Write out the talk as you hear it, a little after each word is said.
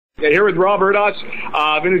Here with Rob Erdos,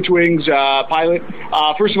 Vintage Wings pilot.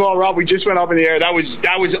 First of all, Rob, we just went up in the air. That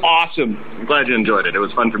was awesome. I'm glad you enjoyed it. It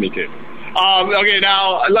was fun for me too. Okay,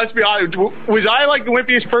 now let's be honest. Was I like the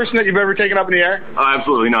wimpiest person that you've ever taken up in the air?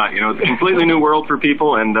 Absolutely not. You know, it's a completely new world for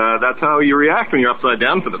people, and that's how you react when you're upside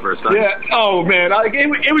down for the first time. Yeah. Oh man,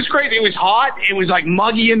 it was crazy. It was hot. It was like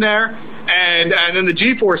muggy in there, and then the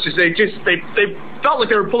G-forces. They felt like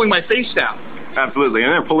they were pulling my face down. Absolutely,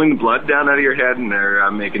 and they're pulling the blood down out of your head, and they're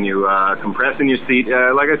making you compress in your seat.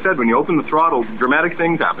 Like I said, when you open the throttle, dramatic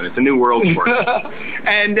things happen. It's a new world for us.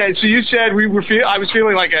 And so you said I was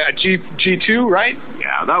feeling like a G2, right?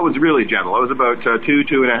 Yeah, that was really gentle. It was about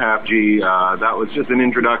 2.5 G. That was just an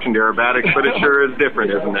introduction to aerobatics, but it sure is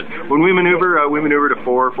different, isn't it? When we maneuver to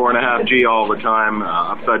 4.5 G all the time,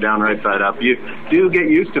 upside down, right side up. You do get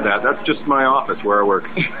used to that. That's just my office where I work.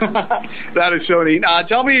 That is so neat.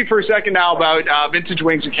 Tell me for a second now about Vintage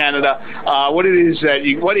Wings in Canada. What is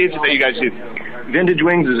it that you guys do? Vintage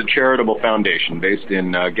Wings is a charitable foundation based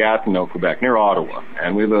in Gatineau, Quebec, near Ottawa,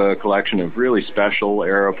 and we have a collection of really special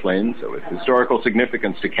aeroplanes with historical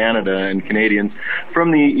significance to Canada and Canadians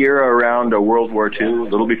from the era around World War II, a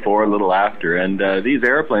little before, a little after, and these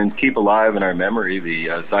airplanes keep alive in our memory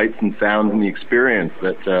the sights and sounds and the experience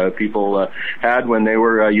that people had when they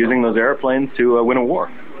were using those airplanes to win a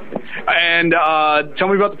war. And tell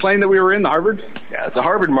me about the plane that we were in, the Harvard? Yeah, it's a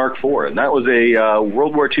Harvard Mark IV, and that was a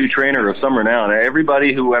World War II trainer of some renown.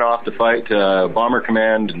 Everybody who went off to fight, bomber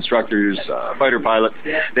command, instructors, fighter pilots,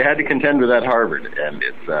 they had to contend with that Harvard. And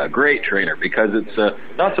it's a great trainer because it's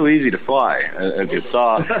not so easy to fly. As you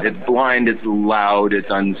saw, it's blind, it's loud, it's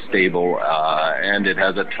unstable, and it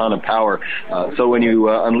has a ton of power. So when you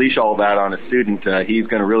unleash all that on a student, he's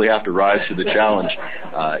going to really have to rise to the challenge.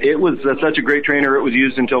 It was such a great trainer, it was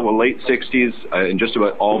used until the late 60s in just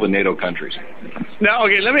about all the NATO countries. Now,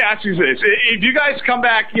 okay, let me ask you this. If you guys come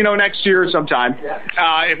back, next year sometime,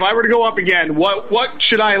 if I were to go up again, what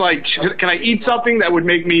should I like? Can I eat something that would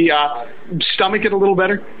make me stomach it a little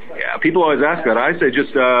better? Yeah, people always ask that. I say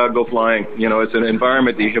just go flying. It's an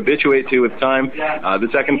environment that you habituate to with time. The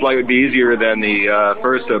second flight would be easier than the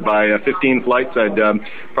first. By 15 flights, I'd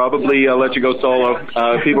probably let you go solo.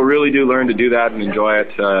 People really do learn to do that and enjoy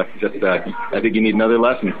it. I think you need another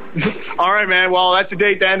lesson. All right, man. Well, that's the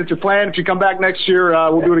date then. It's a plan. If you come back next year,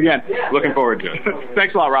 we'll do it again. Looking forward to it.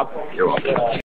 Thanks a lot, Rob. You're welcome.